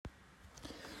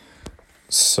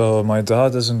So my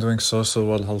dad isn't doing so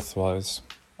well health-wise.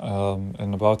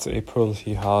 In about April,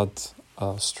 he had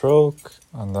a stroke,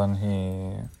 and then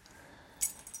he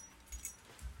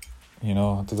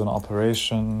did an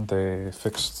operation. They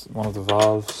fixed one of the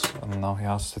valves, and now he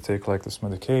has to take like this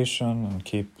medication and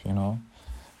keep,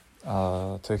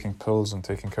 taking pills and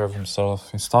taking care of himself.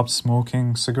 He stopped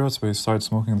smoking cigarettes, but he started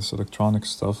smoking this electronic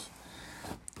stuff.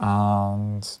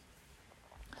 And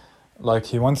like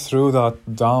he went through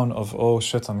that down of, oh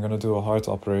shit, I'm gonna do a heart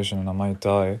operation and I might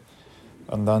die.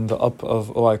 And then the up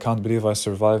of, oh, I can't believe I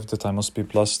survived it. I must be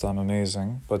blessed. I'm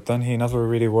amazing. But then he never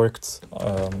really worked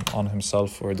on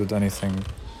himself or did anything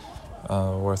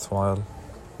worthwhile.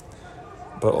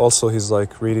 But also he's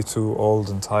like really too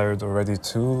old and tired already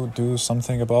to do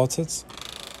something about it.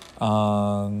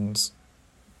 And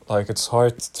like it's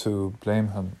hard to blame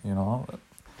him,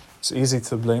 It's easy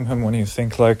to blame him when you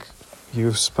think like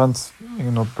you spent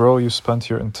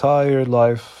your entire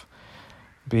life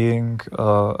being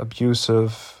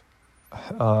abusive,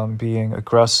 being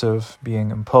aggressive,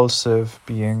 being impulsive,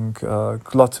 being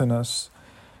gluttonous,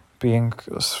 being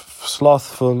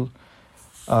slothful,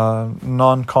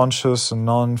 non-conscious and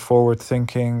non-forward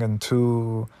thinking, and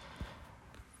too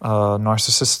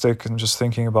narcissistic and just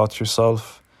thinking about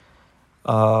yourself.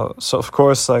 So of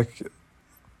course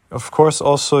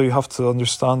also you have to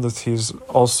understand that he's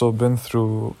also been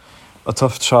through a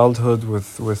tough childhood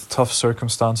with tough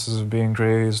circumstances of being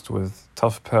raised, with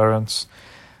tough parents,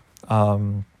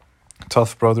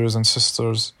 tough brothers and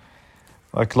sisters,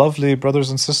 like lovely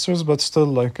brothers and sisters, but still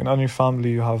like in any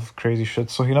family you have crazy shit.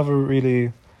 So he never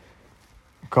really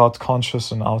got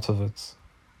conscious and out of it.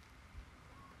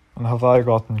 And have I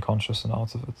gotten conscious and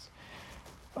out of it?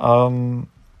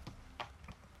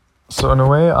 So in a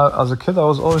way, as a kid, I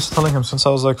was always telling him since I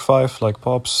was like 5, like,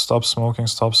 Pops, stop smoking.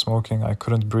 I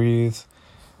couldn't breathe.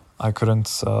 I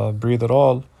couldn't breathe at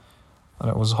all. And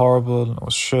it was horrible, and it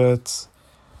was shit.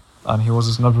 And he was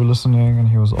just never listening, and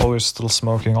he was always still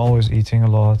smoking, always eating a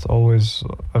lot, always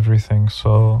everything.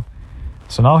 So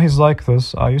now he's like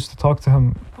this. I used to talk to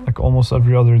him like almost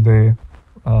every other day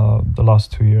the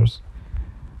last 2 years.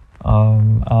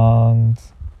 And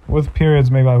with periods,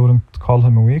 maybe I wouldn't call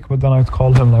him a week, but then I'd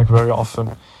call him like very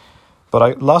often.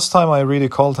 But last time I really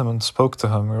called him and spoke to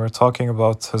him, we were talking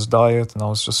about his diet, and I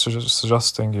was just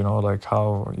suggesting, like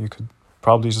how you could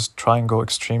probably just try and go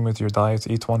extreme with your diet,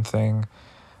 eat one thing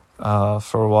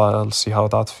for a while, see how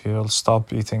that feels,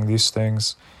 stop eating these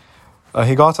things.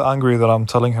 He got angry that I'm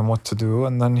telling him what to do,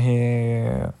 and then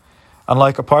and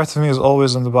like a part of me is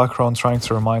always in the background trying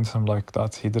to remind him like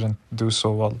that he didn't do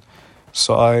so well.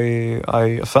 So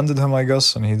I offended him, I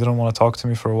guess, and he didn't want to talk to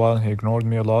me for a while, and he ignored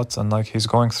me a lot, and like he's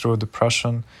going through a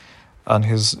depression, and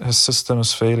his system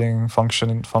is failing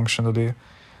functionally.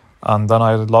 And then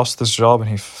I lost this job, and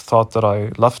he thought that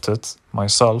I left it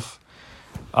myself,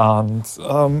 and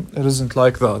it isn't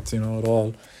like that, at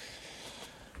all.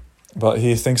 But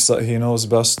he thinks that he knows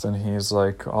best, and he's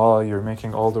like, oh, you're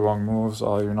making all the wrong moves,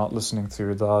 oh, you're not listening to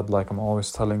your dad, like I'm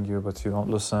always telling you, but you don't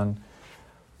listen.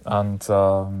 And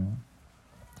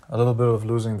a little bit of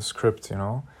losing the script,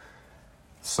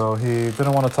 So he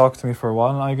didn't want to talk to me for a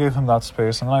while, and I gave him that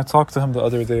space. And then I talked to him the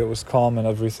other day, it was calm and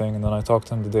everything. And then I talked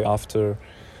to him the day after.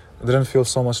 It didn't feel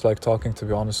so much like talking, to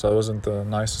be honest. I wasn't the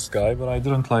nicest guy, but I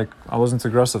wasn't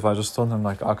aggressive. I just told him,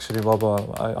 like, actually, Baba,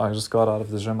 I just got out of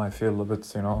the gym. I feel a bit,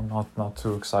 not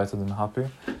too excited and happy.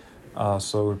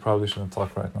 So we probably shouldn't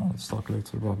talk right now. Let's talk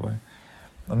later. Bye-bye.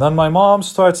 And then my mom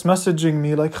starts messaging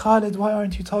me like, Khalid, why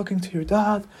aren't you talking to your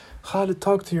dad? Khalid,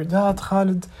 talk to your dad.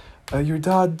 Khalid, your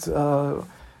dad,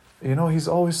 he's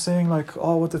always saying like,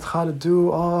 oh, what did Khalid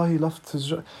do? Oh, he left his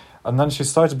job. And then she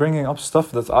starts bringing up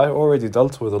stuff that I already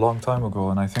dealt with a long time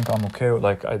ago, and I think I'm okay.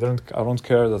 Like, I don't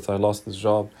care that I lost this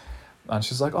job. And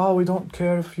she's like, oh, we don't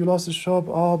care if you lost this job.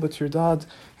 Oh, but your dad,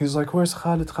 he's like, where's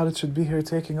Khalid? Khalid should be here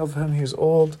taking of him. He's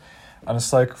old. And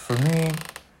it's like, for me,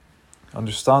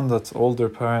 understand that older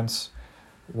parents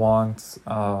want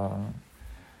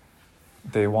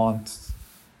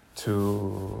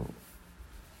to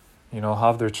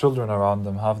have their children around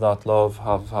them, have that love,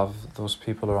 have those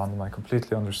people around them. I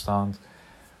completely understand.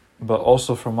 But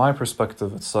also from my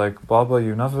perspective, it's like, Baba,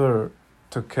 you never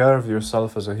took care of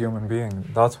yourself as a human being.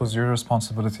 That was your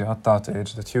responsibility at that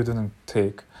age that you didn't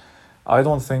take. I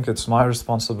don't think it's my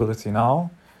responsibility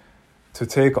now to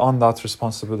take on that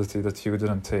responsibility that you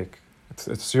didn't take.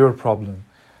 It's your problem.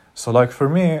 So like for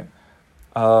me,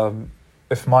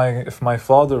 if my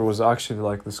father was actually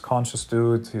like this conscious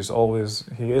dude,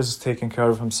 he is taking care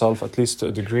of himself, at least to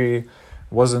a degree,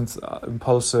 wasn't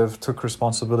impulsive, took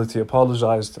responsibility,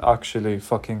 apologized actually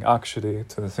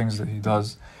to the things that he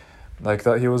does, like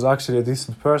that he was actually a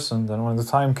decent person. Then when the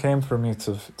time came for me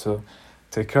to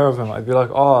take care of him, I'd be like,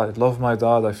 oh, I love my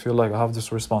dad. I feel like I have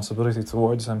this responsibility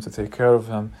towards him to take care of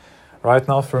him. Right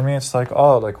now, for me, it's like,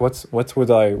 oh, like what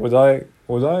would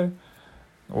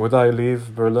I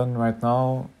leave Berlin right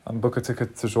now and book a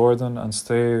ticket to Jordan and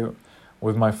stay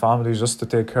with my family just to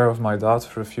take care of my dad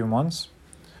for a few months?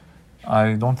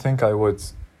 I don't think I would,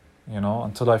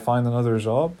 until I find another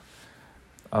job.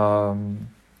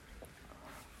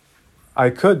 I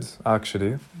could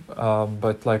actually,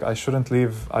 but like I shouldn't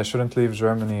leave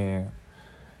Germany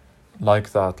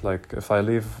like that. Like if I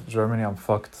leave Germany, I'm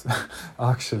fucked,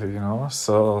 actually,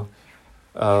 So,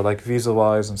 like visa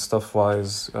wise and stuff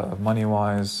wise, money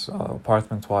wise,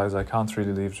 apartment wise, I can't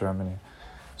really leave Germany.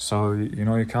 So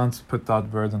you can't put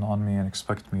that burden on me and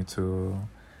expect me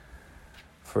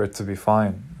for it to be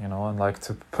fine, and like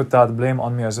to put that blame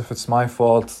on me as if it's my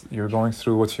fault. You're going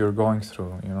through what you're going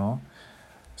through,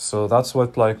 So that's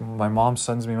what, like, my mom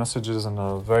sends me messages and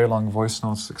a very long voice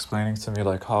notes explaining to me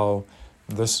like how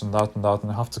this and that and that,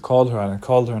 and I have to call her, and I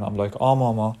called her and I'm like, oh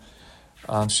mama,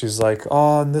 and she's like,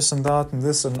 oh, and this and that and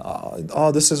this, and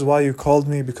oh, this is why you called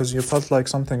me, because you felt like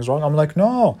something's wrong. I'm like,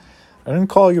 no, I didn't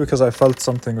call you because I felt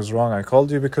something was wrong. I called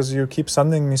you because you keep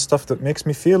sending me stuff that makes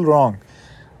me feel wrong.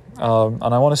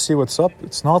 And I want to see what's up.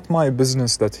 It's not my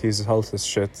business that his health is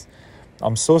shit.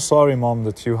 I'm so sorry, Mom,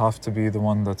 that you have to be the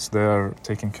one that's there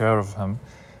taking care of him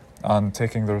and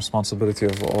taking the responsibility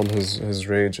of all his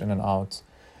rage in and out,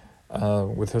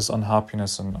 with his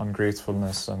unhappiness and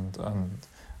ungratefulness and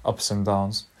ups and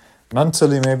downs.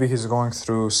 Mentally, maybe he's going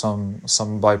through some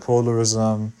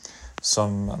bipolarism,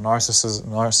 some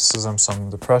narcissism, some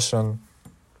depression,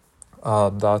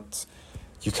 that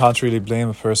you can't really blame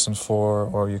a person for,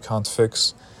 or you can't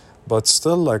fix. But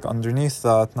still, like, underneath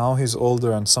that, now he's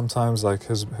older and sometimes like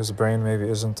his brain maybe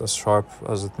isn't as sharp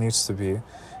as it needs to be,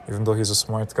 even though he's a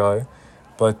smart guy.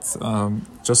 But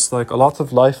just like a lot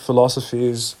of life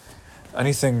philosophies,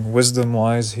 anything wisdom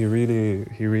wise, he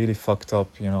really fucked up,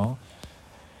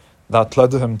 that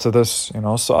led him to this,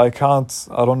 so I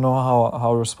don't know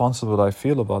how responsible I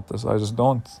feel about this. I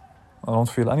don't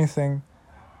feel anything.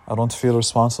 I don't feel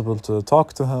responsible to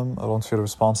talk to him. I don't feel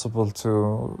responsible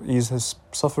to ease his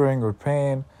suffering or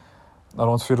pain. I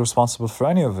don't feel responsible for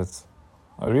any of it.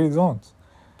 I really don't.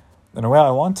 In a way,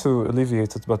 I want to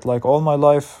alleviate it, but like all my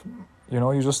life,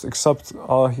 you just accept,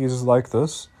 he's like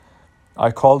this.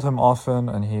 I called him often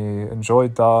and he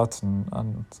enjoyed that,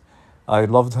 and I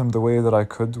loved him the way that I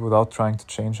could without trying to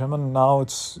change him, and now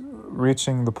it's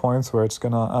reaching the point where it's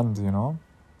gonna end,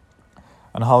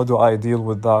 And how do I deal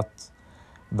with that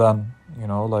then?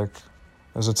 Like,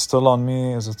 is it still on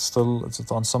me? Is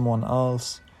it on someone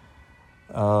else?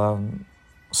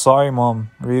 Sorry,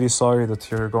 Mom, really sorry that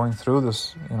you're going through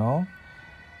this,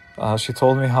 She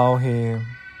told me how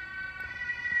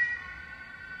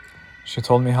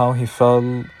he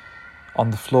fell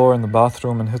on the floor in the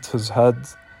bathroom and hit his head,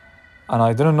 and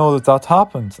I didn't know that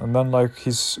happened. And then like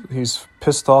he's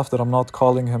pissed off that I'm not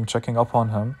calling him, checking up on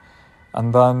him,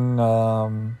 and then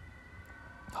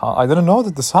I didn't know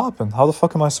that this happened. How the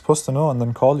fuck am I supposed to know and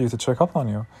then call you to check up on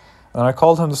you? And I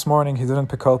called him this morning, he didn't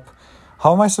pick up.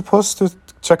 How am I supposed to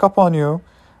check up on you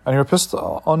and you're pissed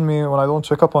on me when I don't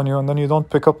check up on you, and then you don't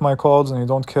pick up my calls and you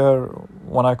don't care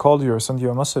when I call you or send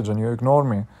you a message and you ignore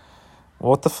me?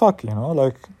 What the fuck,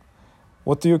 like,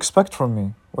 what do you expect from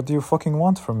me? What do you fucking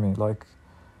want from me? Like,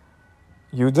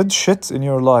 you did shit in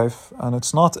your life and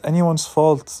it's not anyone's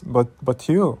fault but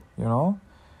you,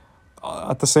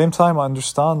 At the same time, I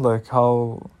understand like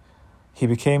how he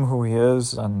became who he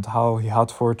is and how he had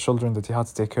 4 children that he had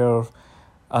to take care of,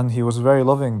 and he was very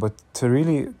loving. But to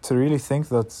really think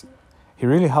that he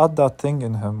really had that thing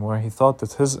in him where he thought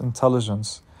that his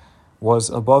intelligence was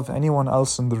above anyone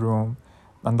else in the room,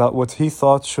 and that what he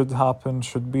thought should happen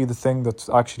should be the thing that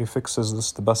actually fixes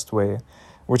this the best way,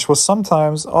 which was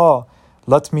sometimes,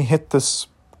 let me hit this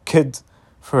kid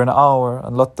for an hour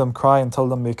and let them cry and tell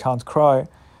them they can't cry.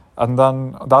 And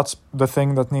then that's the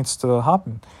thing that needs to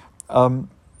happen.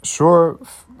 Sure,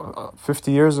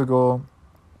 50 years ago,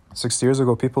 60 years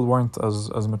ago, people weren't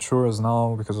as mature as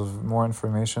now because of more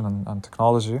information and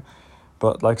technology.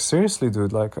 But like, seriously,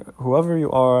 dude, like, whoever you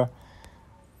are,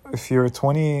 if you're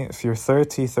 20, if you're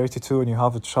 30, 32 and you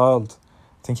have a child,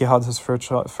 I think he had his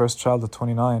first child at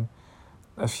 29.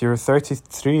 If you're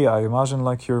 33, I imagine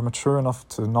like you're mature enough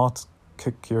to not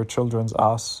kick your children's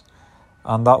ass.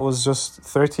 And that was just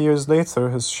 30 years later,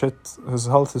 his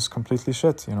health is completely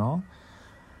shit,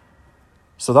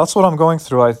 So that's what I'm going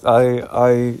through.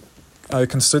 I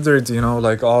considered,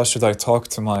 like, should I talk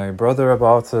to my brother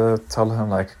about it, tell him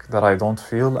like that I don't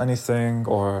feel anything,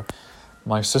 or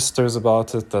my sisters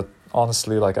about it, that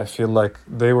honestly, like, I feel like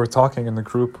they were talking in the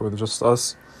group with just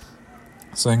us,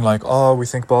 saying like, oh, we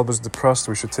think Bob is depressed,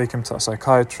 we should take him to a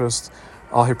psychiatrist.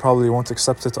 Oh, he probably won't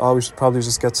accept it. Oh, we should probably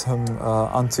just get him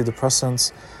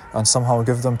antidepressants and somehow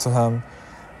give them to him.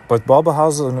 But Baba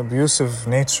has an abusive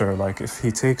nature. Like, if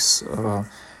he takes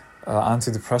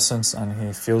antidepressants and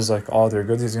he feels like, oh, they're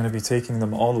good, he's going to be taking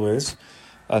them always.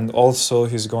 And also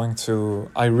he's going to,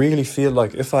 I really feel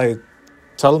like if I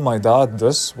tell my dad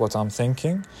this, what I'm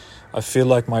thinking, I feel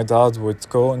like my dad would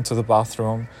go into the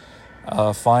bathroom,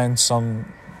 find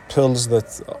some pills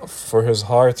that for his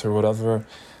heart or whatever,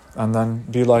 and then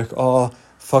be like, oh,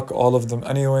 fuck all of them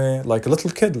anyway, like a little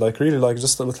kid, like really like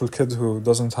just a little kid who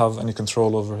doesn't have any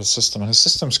control over his system, and his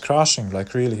system's crashing.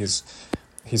 Like really,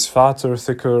 he's fatter,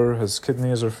 thicker, his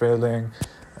kidneys are failing,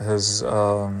 his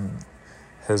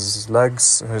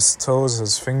legs, his toes,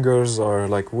 his fingers are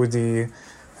like woody,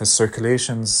 his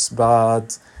circulation's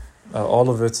bad, all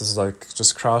of it is like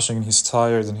just crashing. He's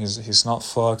tired and he's not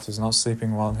fucked, he's not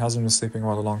sleeping well, he hasn't been sleeping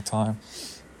well a long time.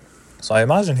 So I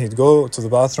imagine he'd go to the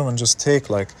bathroom and just take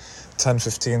like 10,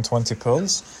 15, 20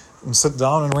 pills and sit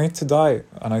down and wait to die.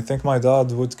 And I think my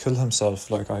dad would kill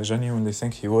himself. Like, I genuinely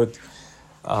think he would,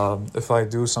 if I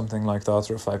do something like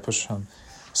that or if I push him.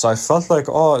 So I felt like,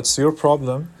 oh, it's your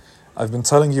problem. I've been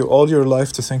telling you all your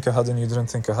life to think ahead and you didn't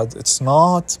think ahead. It's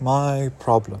not my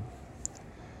problem.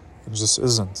 It just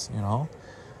isn't, you know?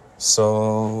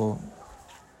 So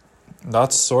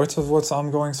that's sort of what I'm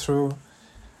going through.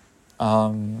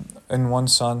 In one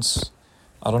sense,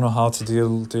 I don't know how to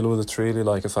deal with it really.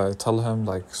 Like, if I tell him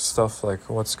like stuff like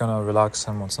what's gonna relax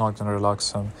him, what's not gonna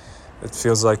relax him, it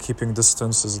feels like keeping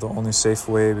distance is the only safe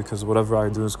way, because whatever I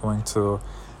do is going to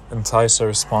entice a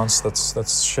response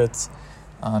that's shit.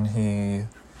 And he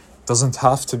doesn't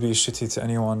have to be shitty to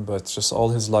anyone, but just all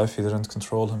his life he didn't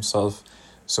control himself,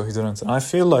 so he didn't. And I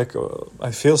feel like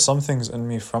I feel some things in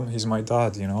me from he's my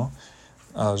dad, you know,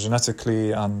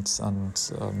 genetically and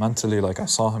mentally. Like, I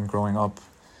saw him growing up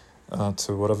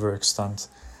to whatever extent.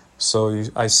 So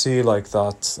I see like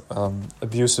that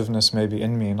abusiveness maybe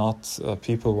in me, not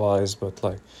people-wise, but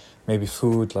like maybe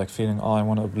food, like feeling, oh, I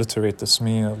want to obliterate this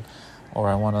meal, or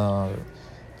I want to,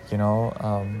 you know,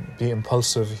 be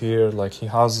impulsive here. Like, he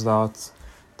has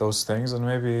those things, and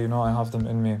maybe, you know, I have them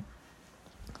in me.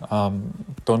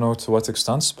 Don't know to what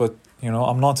extent, but, you know,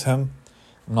 I'm not him,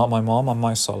 I'm not my mom, I'm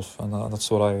myself, and that's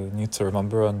what I need to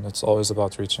remember. And it's always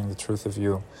about reaching the truth of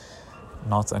you,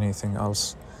 not anything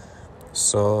else.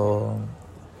 So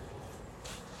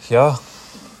yeah,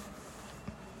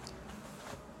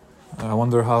 I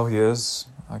wonder how he is.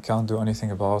 I can't do anything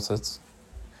about it.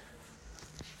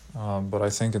 But I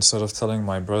think instead of telling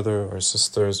my brother or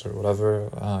sisters or whatever,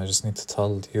 I just need to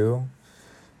tell you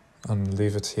and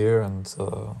leave it here. And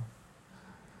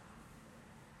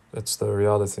it's the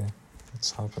reality.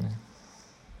 It's happening.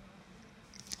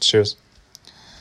 Cheers.